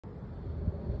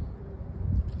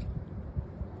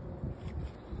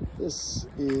This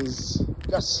is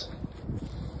Gus,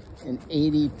 an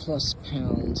 80+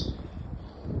 pound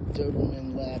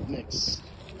Doberman Lab mix.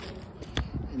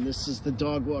 And this is the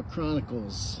Dog Walk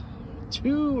Chronicles.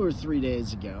 2 or 3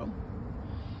 days ago,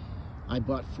 I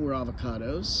bought 4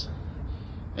 avocados,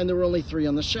 and there were only 3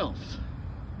 on the shelf.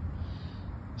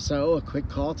 So a quick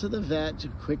call to the vet, a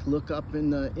quick look up in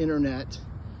the internet,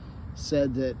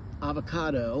 said that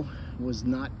avocado was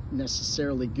not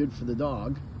necessarily good for the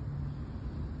dog.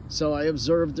 So I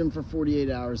observed him for 48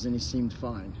 hours and he seemed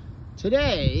fine.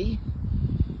 Today,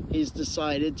 he's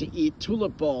decided to eat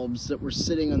tulip bulbs that were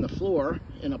sitting on the floor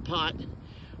in a pot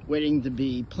waiting to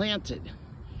be planted.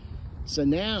 So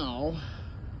now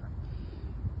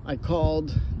I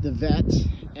called the vet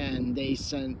and they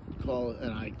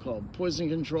I called poison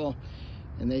control,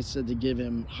 and they said to give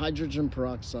him hydrogen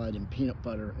peroxide and peanut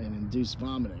butter and induce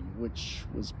vomiting, which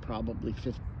was probably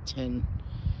 10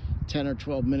 or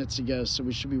 12 minutes ago, so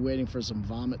we should be waiting for some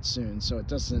vomit soon. So it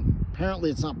doesn't, apparently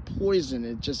it's not poison,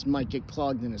 it just might get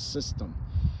clogged in his system,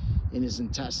 in his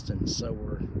intestines. So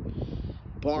we're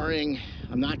barring,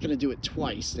 I'm not going to do it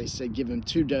twice. They said give him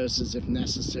 2 doses if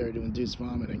necessary to induce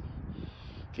vomiting.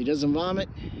 If he doesn't vomit,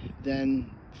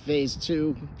 then phase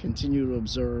 2, continue to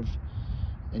observe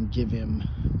and give him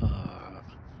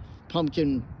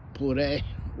pumpkin puree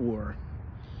or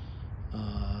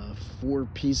 4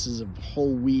 pieces of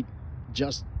whole wheat,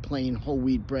 just plain whole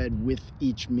wheat bread with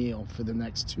each meal for the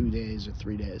next 2 days or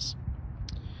 3 days.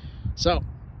 So,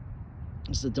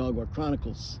 it's the Dog Walk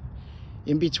Chronicles.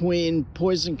 In between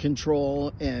poison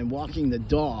control and walking the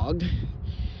dog,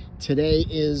 today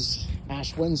is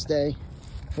Ash Wednesday,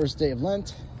 first day of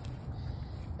Lent,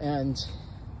 and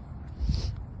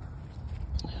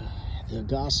the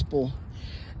gospel,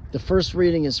 the first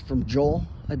reading is from Joel,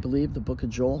 I believe, the book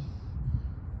of Joel.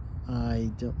 I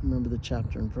don't remember the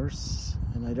chapter and verse,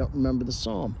 and I don't remember the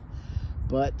psalm,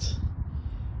 but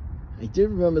I do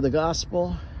remember the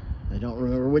gospel. I don't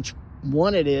remember which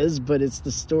one it is, but it's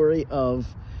the story of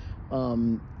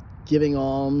giving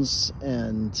alms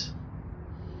and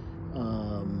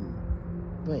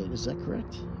wait, is that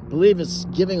correct? I believe it's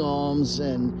giving alms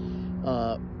and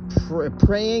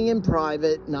praying in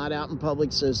private, not out in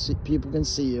public so people can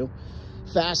see you,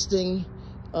 fasting,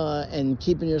 and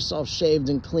keeping yourself shaved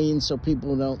and clean so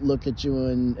people don't look at you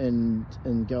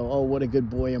and go, oh, what a good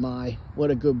boy am I,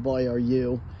 what a good boy are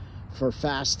you for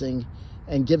fasting,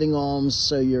 and giving alms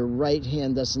so your right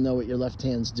hand doesn't know what your left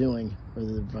hand's doing, or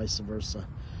the vice versa.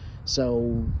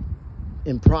 So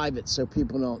in private so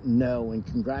people don't know and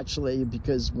congratulate you,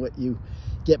 because what you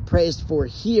get praised for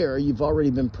here, you've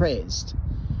already been praised.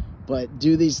 But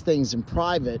do these things in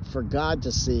private for God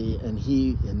to see, and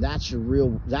that's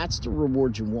the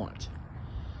reward you want.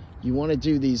 You want to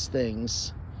do these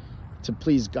things to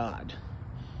please God.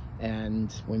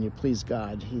 And when you please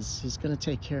God, he's going to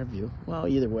take care of you. Well,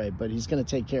 either way, but he's going to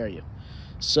take care of you.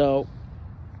 So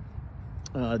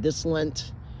this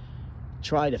Lent,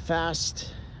 try to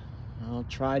fast. I'll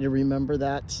try to remember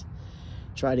that.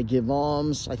 Try to give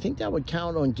alms. I think that would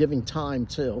count on giving time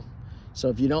too. So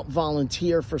if you don't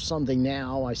volunteer for something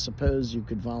now, I suppose you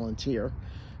could volunteer,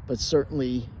 but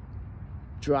certainly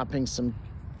dropping some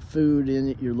food in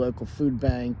at your local food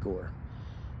bank or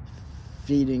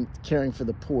caring for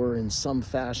the poor in some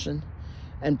fashion.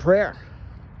 And prayer.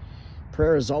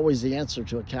 Prayer is always the answer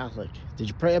to a Catholic. Did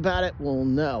you pray about it? Well,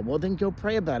 no. Well, then go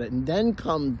pray about it and then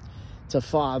come to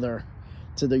Father,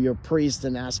 to your priest,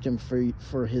 and ask him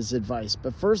for his advice.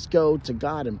 But first go to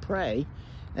God and pray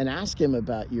and ask him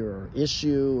about your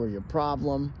issue or your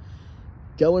problem.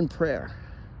 Go in prayer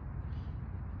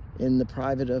in the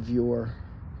private of your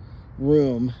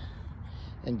room,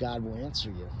 and God will answer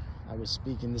you. I was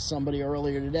speaking to somebody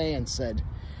earlier today and said,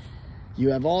 you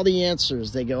have all the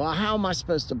answers. They go, oh, how am I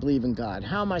supposed to believe in God?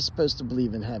 How am I supposed to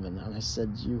believe in heaven? And I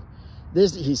said,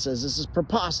 he says, this is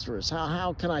preposterous.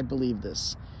 How can I believe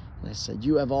this? And I said,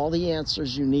 you have all the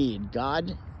answers you need.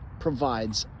 God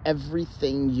provides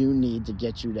everything you need to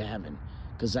get you to heaven,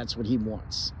 because that's what he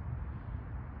wants.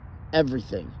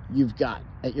 Everything you've got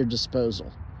at your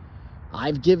disposal.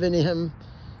 I've given him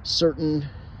certain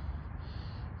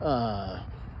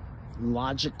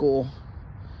logical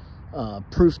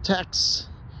proof texts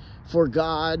for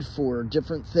God, for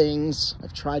different things.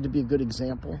 I've tried to be a good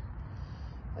example.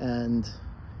 And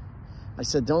I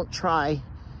said, don't try.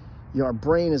 Your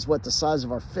brain is what the size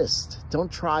of our fist.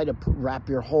 Don't try to wrap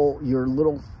your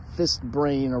little fist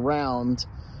brain around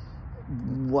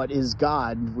what is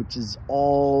God, which is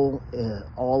all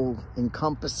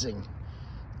encompassing.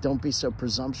 Don't be so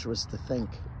presumptuous to think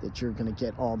that you're going to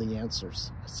get all the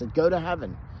answers. I said, go to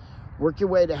heaven. Work your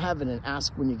way to heaven and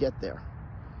ask when you get there.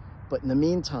 But in the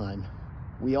meantime,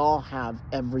 we all have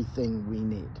everything we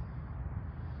need.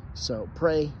 So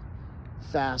pray,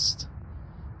 fast,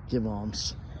 give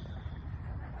alms,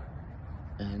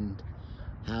 and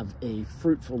have a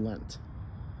fruitful Lent.